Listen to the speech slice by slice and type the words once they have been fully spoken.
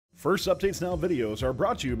First Updates Now videos are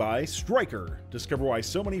brought to you by Stryker. Discover why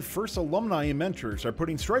so many First alumni and mentors are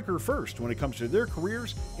putting Stryker first when it comes to their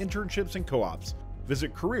careers, internships, and co-ops.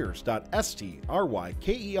 Visit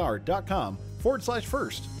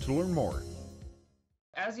careers.stryker.com/first to learn more.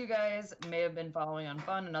 As you guys may have been following on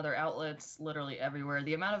Fun and other outlets, literally everywhere,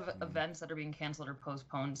 the amount of events that are being canceled or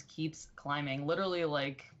postponed keeps climbing, literally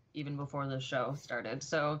like even before the show started.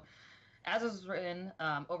 So as is written,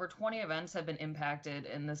 over 20 events have been impacted,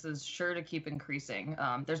 and this is sure to keep increasing.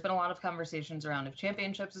 There's been a lot of conversations around if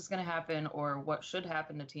championships is going to happen or what should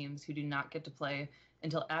happen to teams who do not get to play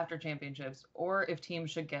until after championships, or if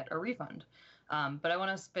teams should get a refund. But I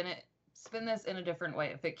want to spin this in a different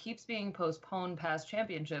way. If it keeps being postponed past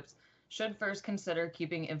championships, should first consider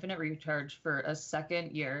keeping Infinite Recharge for a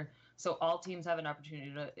second year so all teams have an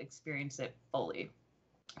opportunity to experience it fully.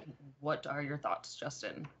 What are your thoughts,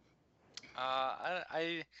 Justin?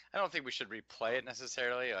 I don't think we should replay it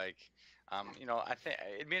necessarily. Like, I think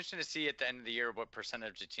it'd be interesting to see at the end of the year what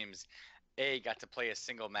percentage of teams got to play a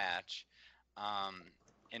single match,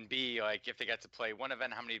 and B, like if they got to play one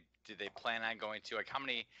event, how many did they plan on going to? Like how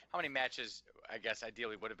many matches I guess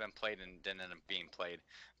ideally would have been played and didn't end up being played.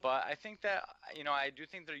 But I think that I do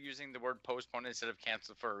think they're using the word postponed instead of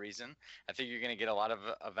canceled for a reason. I think you're going to get a lot of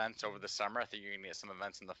events over the summer. I think you're going to get some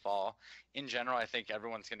events in the fall. In general, I think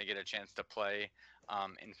everyone's going to get a chance to play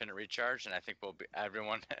Infinite Recharge, and I think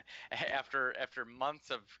everyone after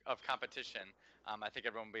months of competition. I think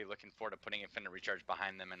everyone will be looking forward to putting Infinite Recharge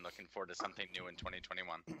behind them and looking forward to something new in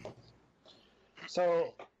 2021.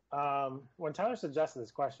 So when Tyler suggested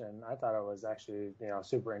this question, I thought it was actually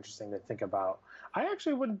super interesting to think about. I don't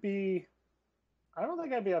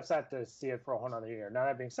think I'd be upset to see it for a whole nother year. Now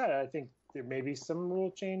that being said, I think there may be some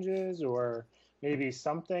rule changes or maybe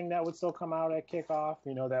something that would still come out at kickoff,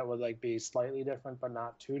 that would like be slightly different but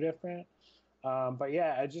not too different. But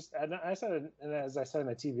yeah, as I said in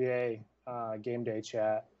the TVA game day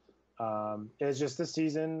chat, it's just this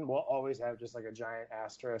season will always have just like a giant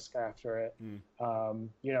asterisk after it.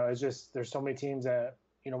 It's just there's so many teams that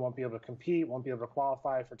won't be able to compete, won't be able to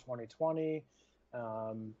qualify for 2020.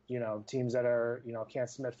 Teams that are can't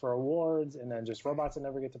submit for awards, and then just robots that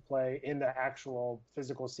never get to play in the actual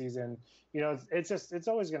physical season. It's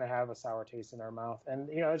always going to have a sour taste in our mouth, and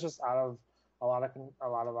it's just out of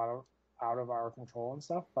our control and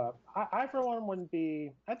stuff. But I for one wouldn't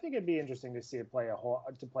be. I think it'd be interesting to see it play out a whole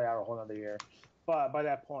other year. But by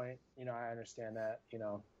that point, I understand that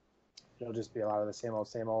it'll just be a lot of the same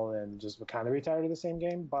old, and just would kind of be tired of the same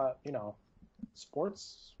game. But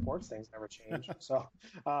sports things never change. So,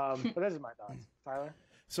 but this is my thoughts, Tyler.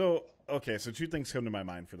 So two things come to my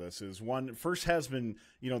mind for this. Is one, first has been,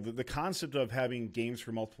 the concept of having games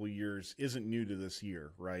for multiple years isn't new to this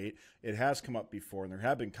year, right? It has come up before, and there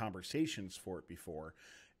have been conversations for it before.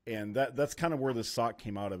 And that's kind of where this thought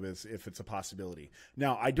came out of, is if it's a possibility.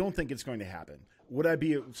 Now, I don't think it's going to happen. Would I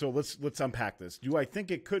be, so let's unpack this. Do I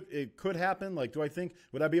think it could happen? Like,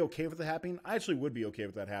 would I be okay with it happening? I actually would be okay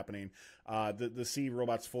with that happening. The see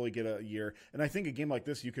robots fully get a year. And I think a game like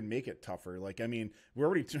this, you can make it tougher. Like,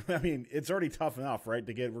 it's already tough enough, right?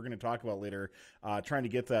 We're going to talk about later, trying to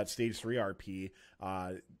get that stage 3 RP,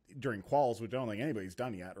 during quals, which I don't think anybody's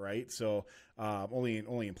done yet, right? So, only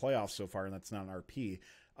in playoffs so far, and that's not an RP.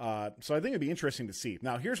 So I think it'd be interesting to see.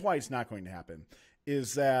 Now, here's why it's not going to happen,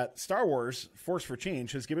 is that Star Wars Force for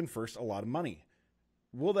Change has given First a lot of money.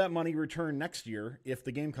 Will that money return next year if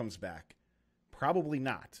the game comes back? Probably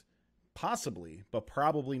not. Possibly, but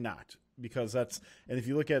probably not. Because and if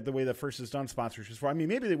you look at the way that First has done sponsorships,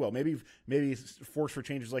 maybe they will. Maybe Force for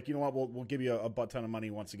Change is like, we'll give you a butt ton of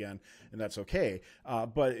money once again, and that's okay.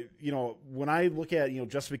 But when I look at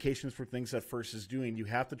justifications for things that First is doing, you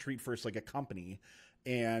have to treat First like a company.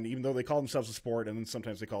 And even though they call themselves a sport, and then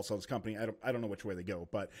sometimes they call themselves a company, I don't know which way they go.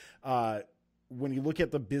 But when you look at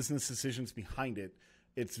the business decisions behind it,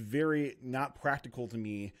 it's very not practical to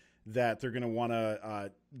me that they're going to want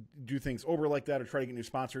to do things over like that or try to get new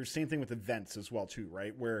sponsors. Same thing with events as well too,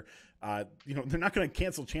 right? Where they're not going to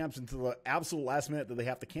cancel champs until the absolute last minute that they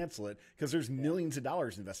have to cancel it, because there's millions of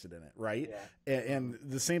dollars invested in it, right? Yeah. And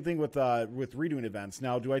the same thing with redoing events.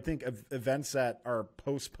 Now, do I think events that are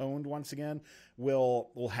postponed once again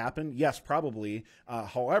will happen? Yes, probably.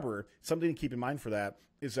 However, something to keep in mind for that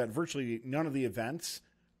is that virtually none of the events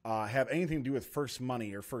have anything to do with First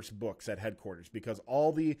money or First books at headquarters, because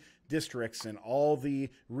all the districts and all the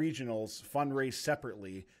regionals fundraise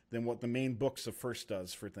separately than what the main books of First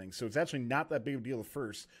does for things. So it's actually not that big of a deal at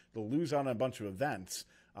First. They'll lose out on a bunch of events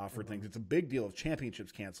for things. It's a big deal if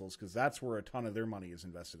championships cancels, because that's where a ton of their money is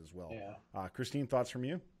invested as well. Yeah. Christine, thoughts from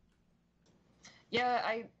you? Yeah,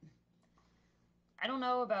 I I don't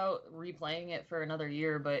know about replaying it for another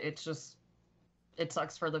year, but it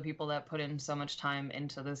sucks for the people that put in so much time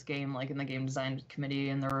into this game, like in the game design committee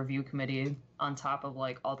and the review committee, on top of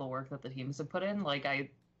like all the work that the teams have put in. Like, I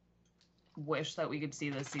wish that we could see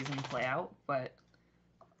this season play out, but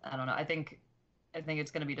I don't know. I think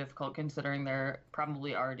it's going to be difficult considering they're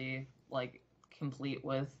probably already like complete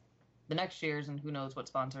with the next year's, and who knows what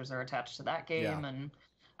sponsors are attached to that game. Yeah. And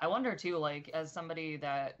I wonder too, like, as somebody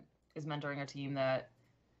that is mentoring a team that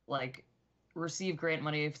like receive grant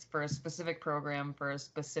money for a specific program for a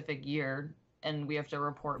specific year, and we have to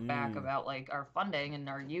report back about like our funding and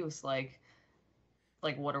our use, like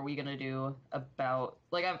what are we going to do about,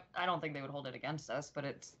 like, I don't think they would hold it against us, but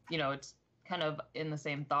it's, you know, it's kind of in the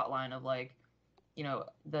same thought line of like, you know,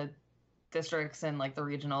 the districts and like the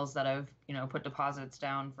regionals that have, you know, put deposits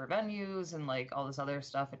down for venues and like all this other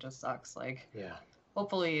stuff. It just sucks. Like, Yeah.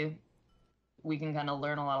 Hopefully we can kind of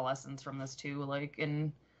learn a lot of lessons from this too, like,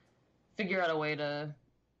 and figure out a way to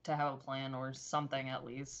have a plan or something at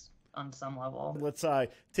least on some level. Let's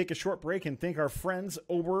take a short break and thank our friends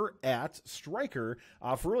over at Stryker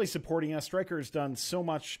for really supporting us. Stryker has done so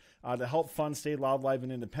much to help Fun stay loud, live,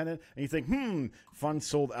 and independent. And you think, Fun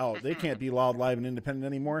sold out. They can't be loud, live, and independent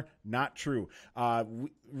anymore. Not true.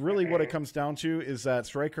 Really what it comes down to is that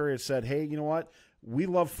Stryker has said, hey, you know what? We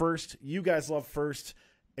love First. You guys love First.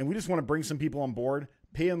 And we just want to bring some people on board,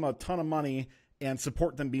 pay them a ton of money, and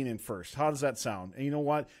support them being in First. How does that sound? And you know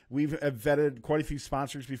what? We've vetted quite a few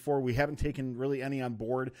sponsors before. We haven't taken really any on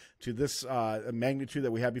board to this magnitude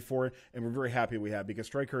that we had before, and we're very happy we have, because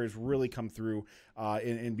Stryker has really come through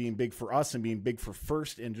in being big for us and being big for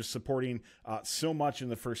First, and just supporting so much in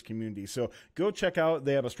the First community. So go check out,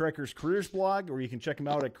 they have a Stryker's Careers blog, or you can check them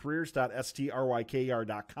out at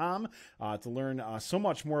careers.stryker.com to learn so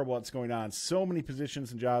much more about what's going on. So many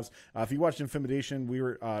positions and jobs. If you watched Intimidation, we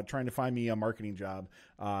were trying to find me a marketing job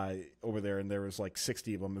over there, and there was like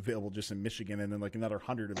 60 of them available just in Michigan, and then like another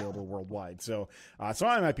 100 available worldwide. So so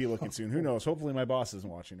I might be looking soon. Who knows? Hopefully my boss isn't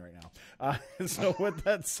watching right now. So with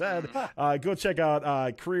that said, go check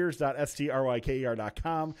out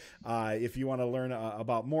careers.stryker.com if you want to learn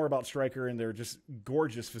more about Stryker and their just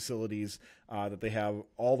gorgeous facilities that they have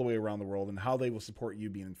all the way around the world, and how they will support you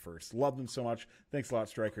being in First. Love them so much. Thanks a lot,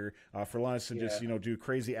 Stryker, for allowing us to just, you know, do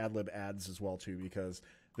crazy ad lib ads as well too, because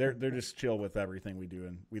they're just chill with everything we do,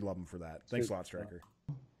 and we love them for that. Thanks a lot, Stryker.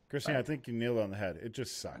 Christine, I think you nailed it on the head. It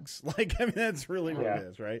just sucks. Like, I mean, that's really what it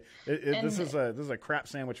is, right? This is a crap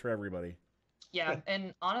sandwich for everybody. Yeah,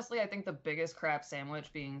 and honestly, I think the biggest crap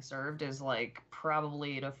sandwich being served is like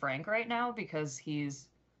probably to Frank right now, because he's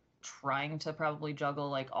trying to probably juggle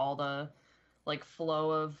like all the like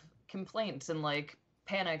flow of complaints and like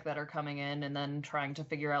panic that are coming in, and then trying to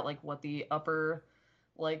figure out like what the upper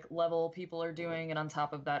like level people are doing, and on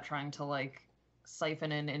top of that trying to like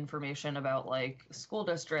siphon in information about like school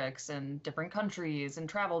districts and different countries and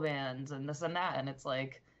travel bans and this and that, and it's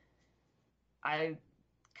like I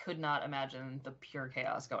could not imagine the pure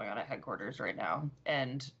chaos going on at headquarters right now,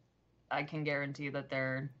 and I can guarantee that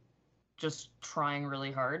they're just trying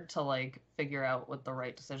really hard to like figure out what the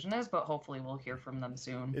right decision is, but hopefully we'll hear from them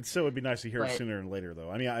soon. It still would be nice to hear it sooner than later,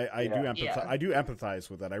 though. I mean, I do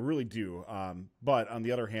empathize with that. I really do. But on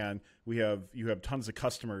the other hand, you have tons of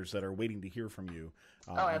customers that are waiting to hear from you.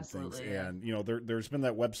 Absolutely. Things. And you know, there's been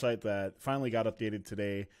that website that finally got updated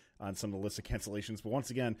today on some of the list of cancellations. But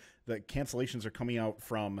once again, the cancellations are coming out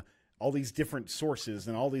from all these different sources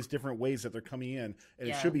and all these different ways that they're coming in, and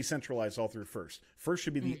it should be centralized all through First. First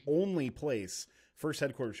should be the only place. First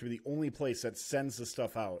headquarters should be the only place that sends the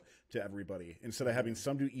stuff out to everybody, instead of having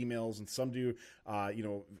some do emails and some do,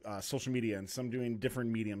 social media, and some doing different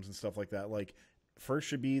mediums and stuff like that. Like, First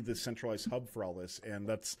should be the centralized hub for all this, and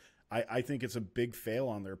that's. I think it's a big fail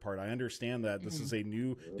on their part. I understand that this is a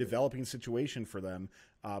new developing situation for them,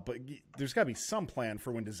 but there's got to be some plan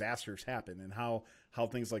for when disasters happen and how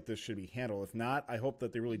things like this should be handled. If not, I hope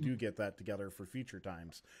that they really do get that together for future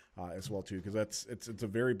times as well too, because it's a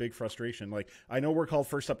very big frustration. Like, I know we're called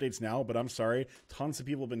First Updates now, but I'm sorry, tons of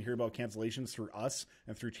people have been hearing about cancellations through us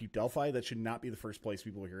and through Chief Delphi. That should not be the first place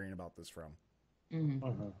people are hearing about this from.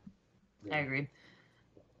 I agree.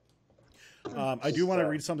 I do want to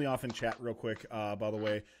read something off in chat real quick, by the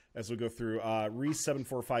way, as we go through.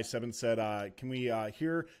 Reese7457 said, can we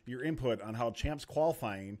hear your input on how Champs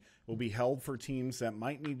qualifying will be held for teams that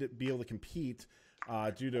might need to be able to compete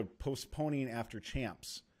due to postponing after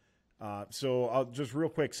Champs? So I'll just real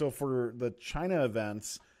quick. So for the China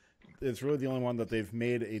events, it's really the only one that they've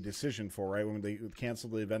made a decision for, right? When they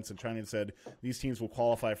canceled the events in China and said these teams will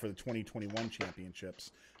qualify for the 2021 championships.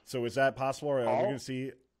 So is that possible, or are we going to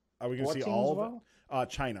see Are we going to see all of it?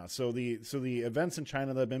 China. So the events in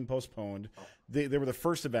China that have been postponed, they were the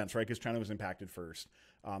first events, right? Because China was impacted first.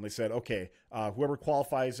 They said, okay, whoever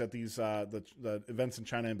qualifies at these the events in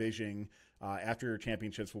China and Beijing after your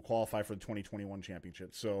championships will qualify for the 2021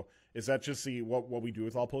 championships. So is that just what we do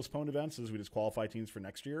with all postponed events? Is we just qualify teams for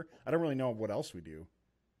next year? I don't really know what else we do.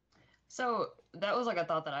 So that was like a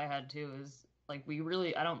thought that I had too. Is like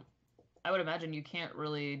I would imagine you can't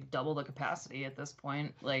really double the capacity at this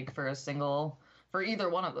point, like for either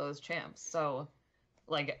one of those champs. So,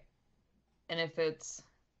 like, and if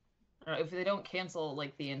they don't cancel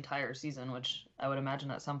like the entire season, which I would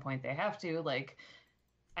imagine at some point they have to, like,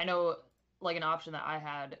 I know like an option that I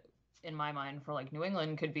had in my mind for like New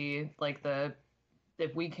England could be like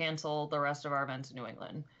if we cancel the rest of our events in New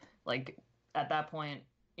England, like at that point,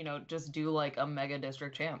 just do like a mega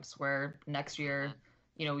district champs where next year,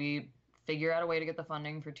 we figure out a way to get the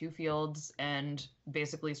funding for 2 fields and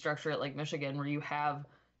basically structure it like Michigan, where you have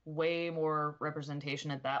way more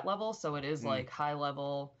representation at that level. So it is like high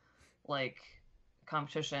level, like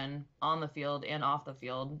competition on the field and off the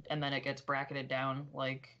field. And then it gets bracketed down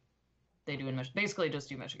like they do in Michigan, basically just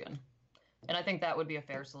do Michigan. And I think that would be a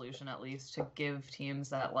fair solution, at least, to give teams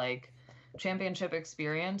that like championship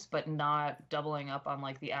experience, but not doubling up on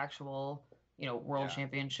like the actual, world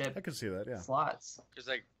championship. I could see that. Yeah. Slots. Because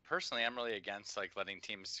like, personally, I'm really against like letting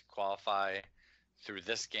teams qualify through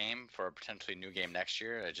this game for a potentially new game next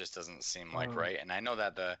year. It just doesn't seem like right. And I know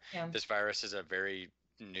that this virus is a very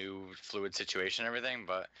new, fluid situation and everything,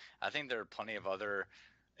 but I think there are plenty of other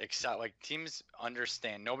teams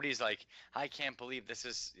understand. Nobody's like, I can't believe this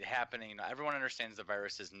is happening. Everyone understands the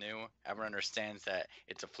virus is new. Everyone understands that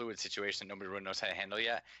it's a fluid situation. Nobody really knows how to handle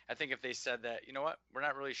yet. I think if they said that, you know what, we're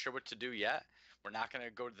not really sure what to do yet. We're not going to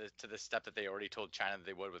go to the step that they already told China that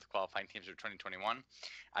they would with qualifying teams for 2021.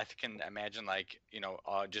 I can imagine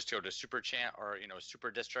just go to super champ or super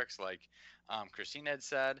districts like Christine had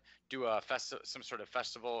said. Do some sort of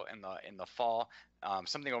festival in the fall,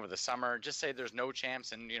 something over the summer. Just say there's no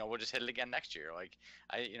champs and we'll just hit it again next year. Like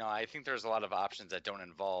I think there's a lot of options that don't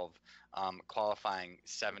involve qualifying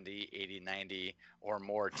 70, 80, 90 or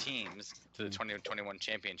more teams to the 2021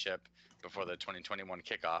 championship before the 2021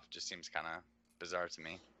 kickoff. Just seems kind of bizarre to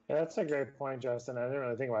me. Yeah, that's a great point, Justin. I didn't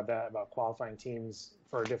really think about that, about qualifying teams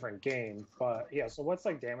for a different game. But yeah, so what's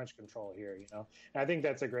like damage control here, And I think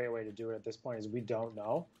that's a great way to do it at this point is we don't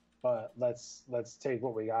know, but let's take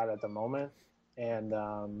what we got at the moment and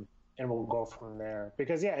we'll go from there.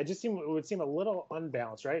 Because yeah, it would seem a little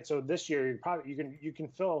unbalanced, right? So this year you can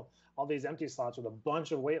fill all these empty slots with a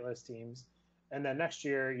bunch of waitlist teams. And then next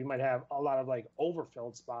year you might have a lot of like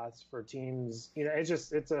overfilled spots for teams. I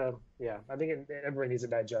think everybody needs to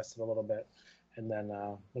digest it a little bit, and then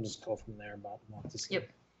we'll just go from there. But we'll have to see. Yep.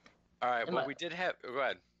 All right. Well, we did have. Go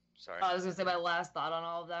ahead. Sorry. I was gonna say my last thought on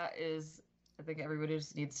all of that is I think everybody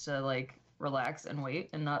just needs to like relax and wait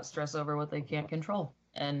and not stress over what they can't control.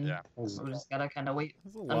 And we just gotta kind of wait.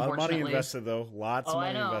 There's a lot of money invested, though. Lots of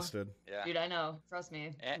money invested. Yeah. Dude, I know. Trust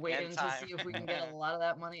me. Waiting to see if we can get a lot of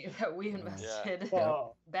that money that we invested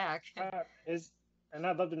back. And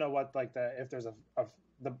I'd love to know what if there's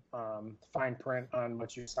the fine print on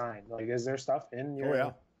what you signed. Like, is there stuff in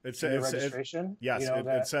your registration? Yes,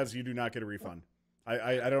 it says you do not get a refund.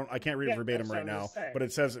 I can't read it verbatim right now, but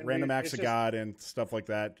it says random acts of God and stuff like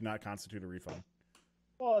that do not constitute a refund.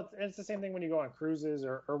 Well, it's the same thing when you go on cruises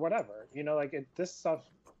or whatever. This stuff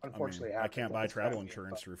unfortunately happens. I can't buy travel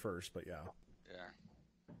insurance through First, but yeah.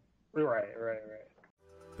 Right.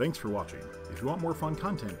 Thanks for watching. If you want more fun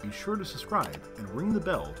content, be sure to subscribe and ring the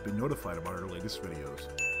bell to be notified about our latest videos.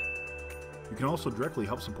 You can also directly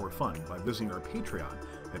help support Fun by visiting our Patreon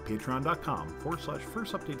at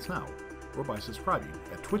patreon.com/firstupdatesnow or by subscribing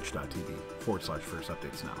at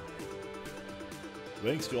twitch.tv/firstupdatesnow.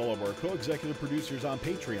 Thanks to all of our co-executive producers on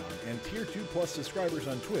Patreon and Tier 2 Plus subscribers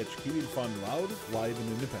on Twitch, keeping Fun loud, live, and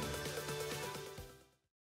independent.